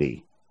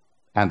nobility.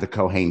 And the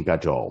Kohen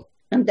Gadol.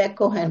 And the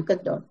Kohen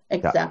Gadol,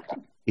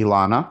 exactly. Yeah.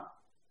 Ilana?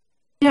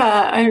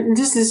 Yeah,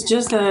 this is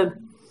just a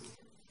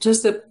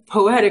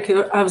poetic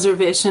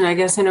observation, I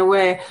guess, in a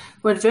way.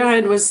 What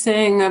Vered was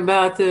saying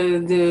about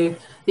the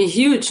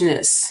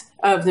hugeness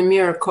of the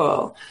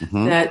miracle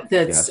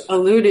that's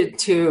alluded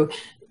to,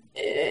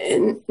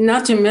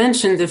 not to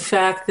mention the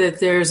fact that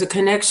there's a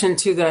connection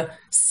to the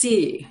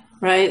sea,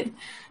 right?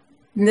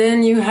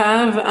 Then you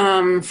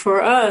have,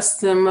 for us,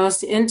 the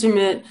most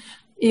intimate,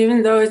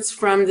 even though it's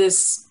from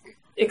this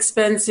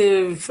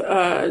expensive,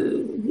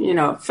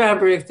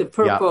 fabric, the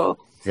purple,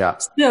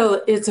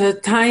 still it's a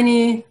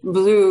tiny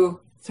blue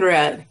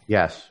thread.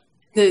 Yes.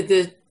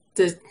 The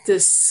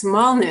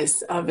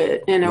smallness of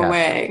it, in a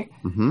way.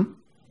 Mm-hmm.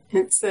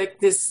 It's like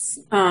this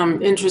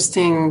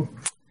interesting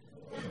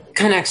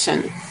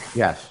connection.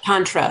 Yes.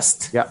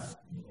 Contrast.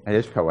 Yep. It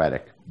is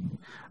poetic.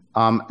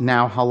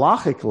 Now,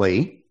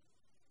 halachically,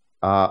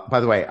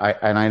 by the way,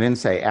 I didn't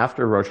say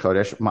after Rosh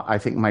Chodesh, I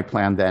think my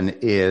plan then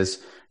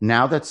is,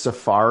 now that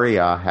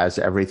Sefaria has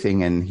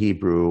everything in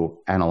Hebrew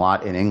and a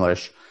lot in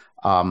English,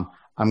 I'm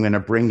going to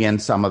bring in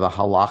some of the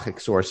halachic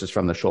sources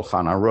from the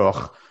Shulchan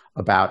Aruch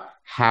about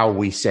how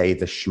we say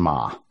the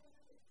Shema.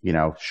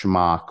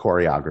 Shema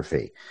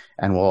choreography.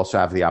 And we'll also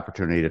have the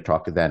opportunity to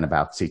talk then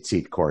about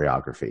tzitzit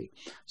choreography.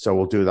 So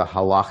we'll do the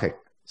halachic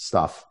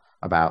stuff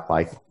about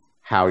like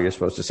how you're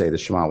supposed to say the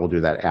Shema. We'll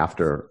do that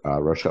after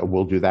Rosh Hashanah.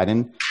 We'll do that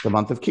in the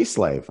month of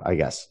Kislev, I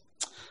guess.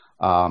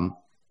 So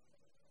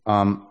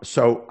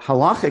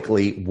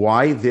halachically,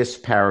 why this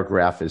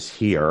paragraph is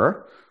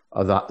here,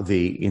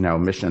 the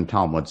Mishnah and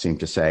Talmud seem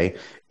to say,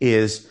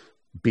 is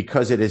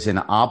because it is an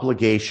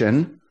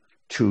obligation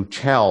to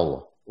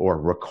tell or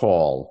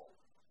recall,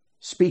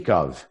 speak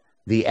of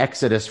the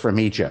Exodus from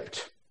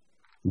Egypt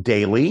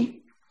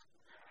daily,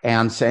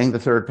 and saying the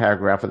third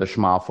paragraph of the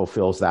Shema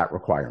fulfills that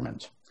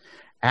requirement.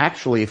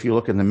 Actually, if you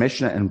look in the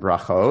Mishnah and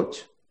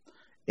Brachot,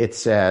 it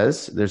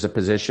says there's a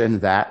position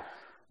that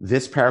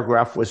this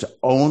paragraph was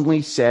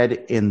only said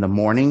in the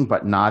morning,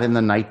 but not in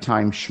the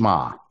nighttime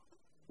Shema,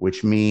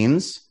 which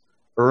means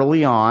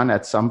early on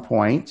at some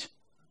point,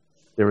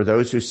 there were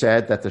those who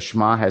said that the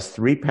Shema has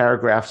 3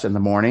 paragraphs in the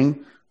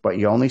morning, but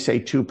you only say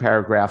 2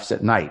 paragraphs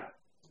at night,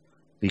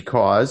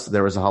 because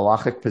there was a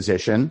halachic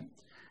position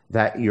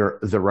that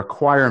the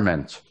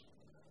requirement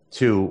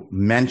to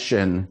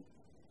mention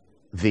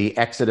the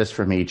Exodus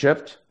from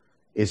Egypt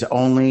is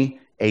only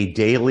a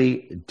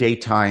daily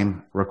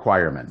daytime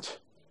requirement,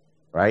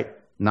 right?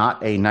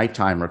 Not a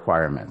nighttime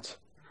requirement.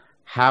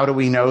 How do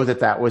we know that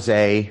that was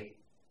a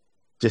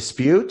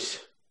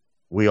dispute?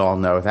 We all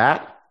know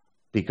that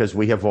because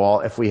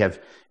if we have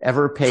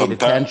ever paid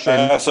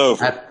attention,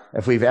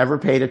 if we've ever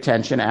paid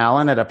attention,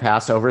 Alan, at a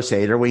Passover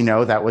Seder, we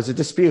know that was a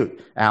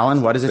dispute.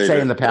 Alan, what does it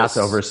say in the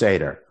Passover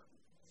Seder?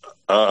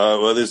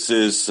 Well, this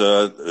is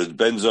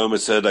Ben Zoma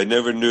said, I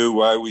never knew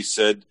why we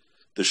said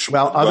the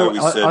Shema. Well,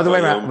 other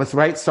way around. You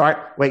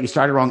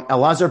started wrong.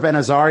 Elazar ben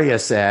Azariah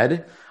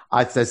said,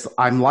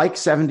 I'm like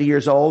 70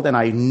 years old, and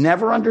I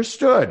never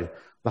understood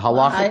the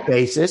halachic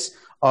basis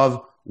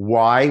of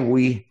why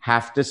we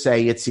have to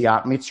say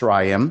Yetziat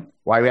Mitzrayim,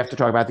 why we have to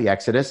talk about the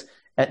Exodus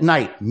at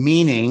night,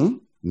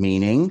 meaning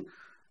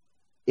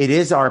it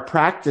is our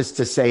practice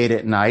to say it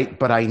at night,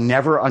 but I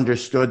never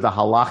understood the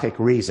halachic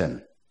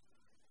reason.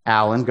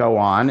 Alan, go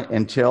on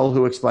until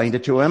who explained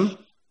it to him?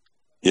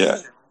 Yeah.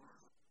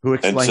 Who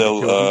explained it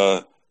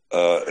to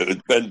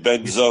him?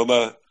 Ben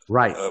Zoma.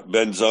 Right.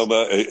 Ben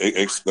Zoma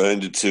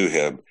explained it to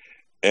him.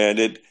 And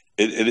it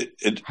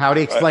how do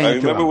you explain it to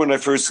him? I remember when I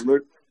first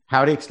learned.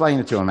 How do you explain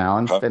it to him,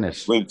 Alan?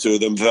 Finish. To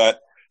them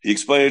that he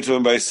explained it to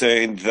him by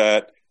saying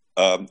that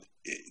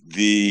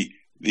the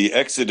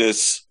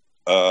Exodus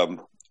that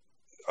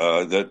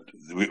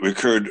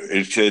occurred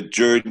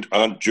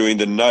during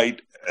the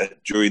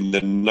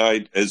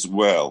night as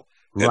well,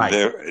 right.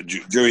 And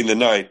during the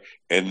night,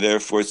 and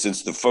therefore,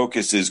 since the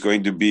focus is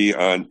going to be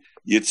on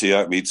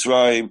Yetziat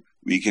Mitzrayim,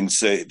 we can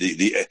say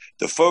the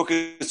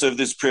focus of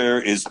this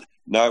prayer is,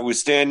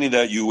 notwithstanding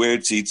that you wear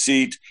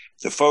tzitzit,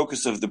 the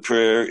focus of the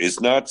prayer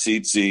is not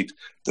tzitzit.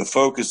 The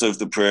focus of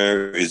the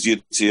prayer is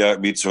Yetziat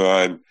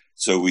Mitzrayim.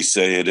 So we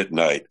say it at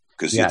night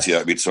because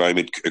Yetziat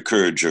Mitzrayim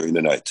occurred during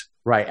the night.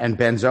 Right, and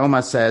Ben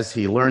Zoma says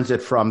he learns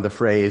it from the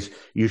phrase,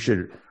 you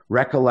should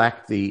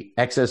recollect the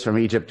Exodus from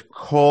Egypt,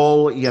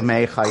 Kol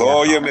Yamei Chayecha.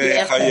 Kol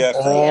Yamei Chayecha.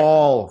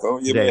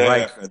 All day,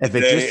 right? If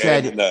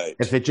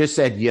it just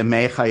said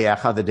Yamei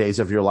Chayecha, the days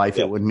of your life,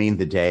 it would mean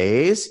the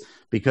days,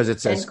 because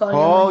it says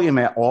Kol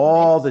Yamei,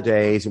 all the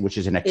days, which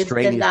is an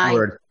extraneous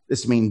word.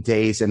 This means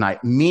days and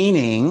night,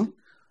 meaning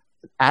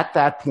at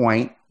that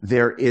point,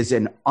 there is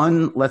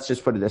let's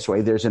just put it this way,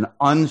 there's an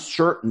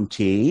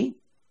uncertainty,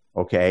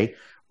 okay,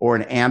 or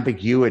an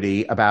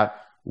ambiguity about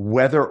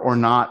whether or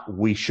not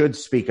we should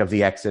speak of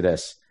the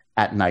Exodus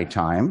at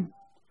nighttime,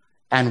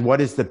 and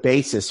what is the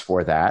basis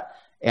for that.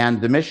 And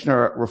the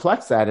Mishnah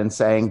reflects that in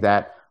saying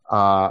that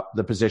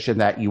the position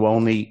that you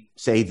only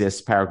say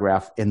this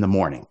paragraph in the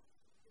morning.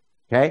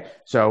 Okay,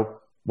 so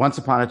once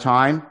upon a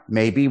time,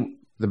 maybe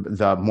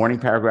the morning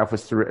paragraph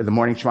was the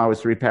morning Shema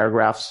was 3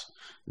 paragraphs.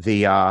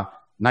 The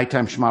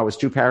nighttime Shema was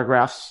 2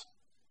 paragraphs.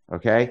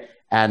 Okay,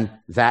 and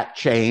that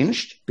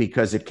changed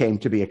because it came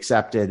to be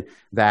accepted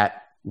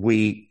that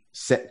we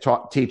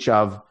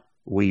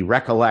we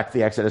recollect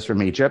the Exodus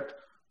from Egypt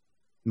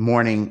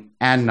morning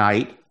and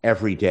night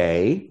every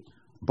day.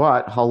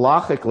 But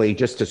halachically,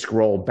 just to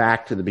scroll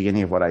back to the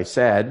beginning of what I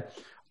said,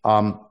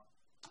 the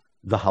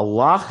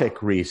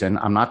halachic reason,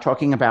 I'm not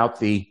talking about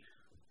the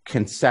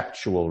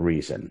conceptual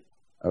reason,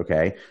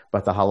 okay,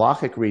 but the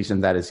halachic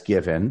reason that is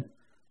given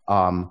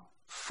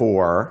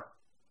for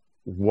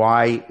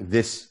why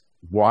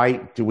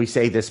do we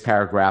say this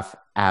paragraph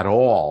at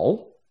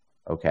all?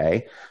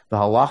 Okay, the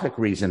halachic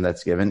reason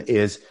that's given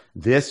is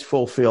this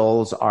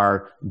fulfills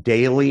our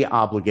daily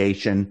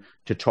obligation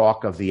to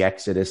talk of the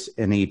Exodus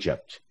in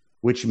Egypt,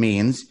 which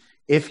means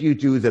if you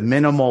do the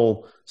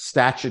minimal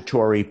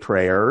statutory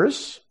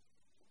prayers,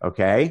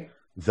 okay,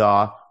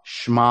 the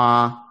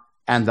Shema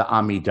and the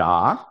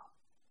Amidah,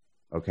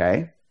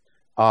 okay,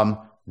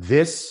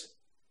 this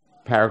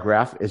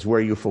paragraph is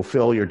where you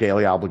fulfill your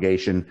daily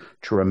obligation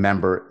to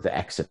remember the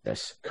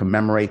Exodus,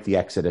 commemorate the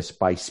Exodus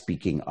by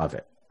speaking of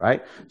it.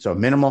 right? So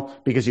minimal,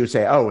 because you would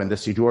say, oh, in the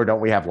Siddur,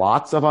 don't we have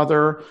lots of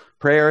other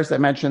prayers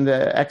that mention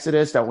the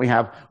Exodus? Don't we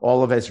have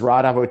all of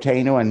Ezrat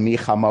Avotenu and Mi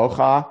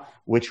Chamocha,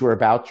 which we're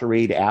about to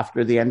read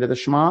after the end of the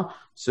Shema?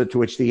 So to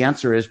which the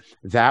answer is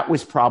that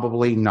was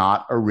probably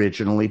not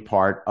originally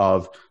part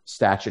of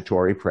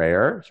statutory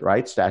prayer,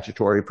 right?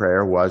 Statutory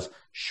prayer was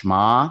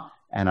Shema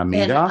and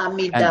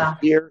Amidah. And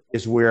here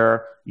is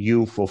where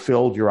you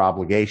fulfilled your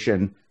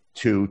obligation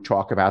to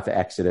talk about the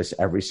Exodus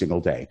every single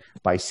day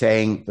by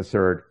saying the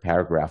third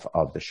paragraph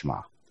of the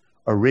Shema.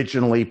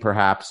 Originally,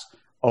 perhaps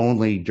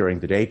only during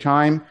the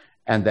daytime,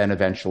 and then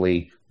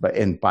eventually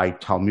by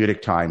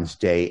Talmudic times,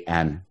 day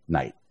and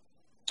night.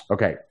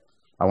 Okay,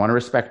 I want to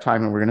respect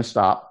time, and we're going to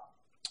stop.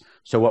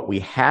 So what we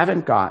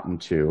haven't gotten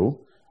to,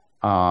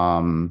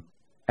 and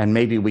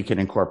maybe we can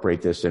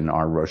incorporate this in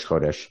our Rosh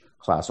Chodesh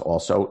class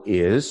also,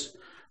 is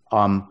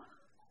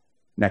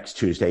next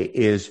Tuesday,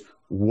 is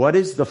what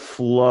is the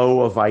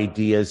flow of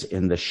ideas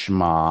in the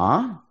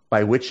Shema?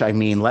 By which I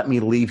mean, let me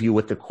leave you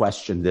with the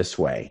question this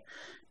way.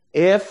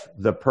 If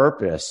the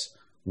purpose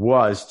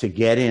was to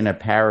get in a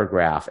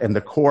paragraph and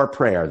the core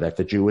prayer that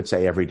the Jew would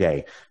say every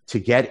day, to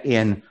get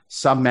in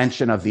some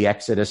mention of the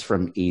Exodus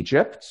from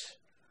Egypt,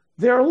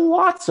 there are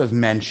lots of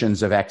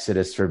mentions of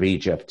Exodus from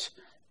Egypt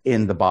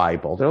in the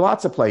Bible. There are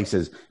lots of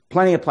places,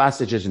 plenty of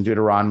passages in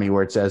Deuteronomy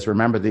where it says,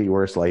 remember that you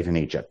were a slave in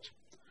Egypt.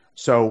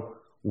 So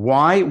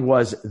why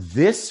was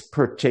this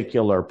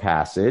particular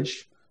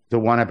passage, the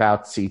one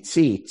about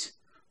tzitzit,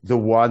 the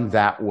one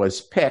that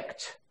was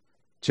picked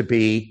to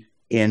be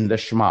in the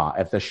Shema?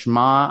 If the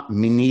Shema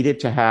needed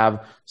to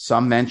have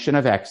some mention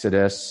of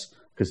Exodus,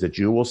 because the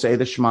Jew will say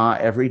the Shema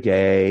every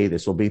day,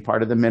 this will be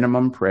part of the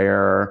minimum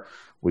prayer.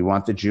 We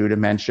want the Jew to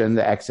mention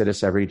the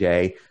Exodus every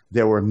day.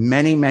 There were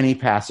many, many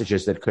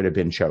passages that could have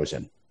been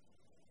chosen.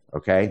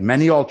 Okay?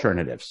 Many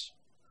alternatives.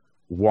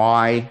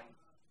 Why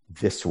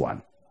this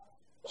one?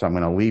 So I'm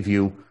going to leave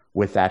you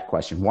with that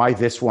question. Why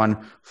this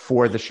one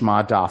for the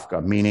Shema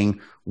Dafka?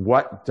 Meaning,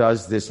 how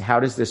does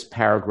this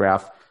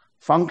paragraph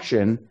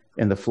function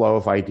in the flow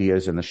of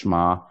ideas in the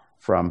Shema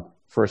from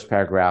first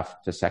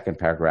paragraph to second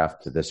paragraph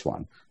to this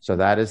one? So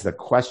that is the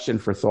question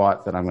for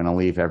thought that I'm going to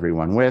leave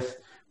everyone with,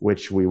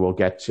 which we will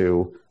get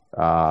to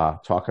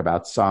talk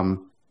about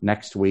some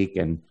next week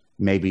and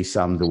maybe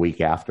some the week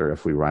after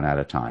if we run out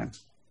of time.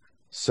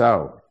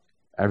 So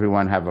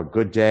everyone have a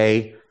good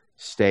day.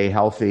 Stay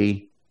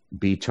healthy.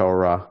 Be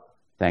Torah.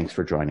 Thanks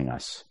for joining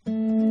us.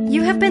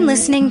 You have been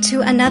listening to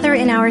another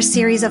in our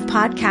series of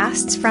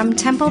podcasts from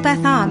Temple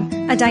Beth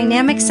Am, a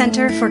dynamic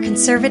center for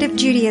conservative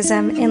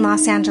Judaism in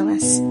Los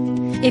Angeles.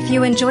 If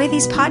you enjoy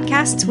these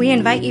podcasts, we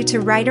invite you to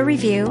write a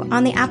review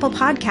on the Apple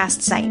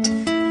Podcast site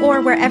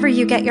or wherever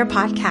you get your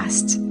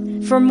podcasts.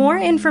 For more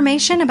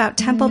information about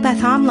Temple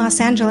Beth Am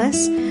Los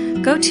Angeles,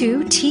 go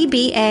to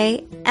tbala.org.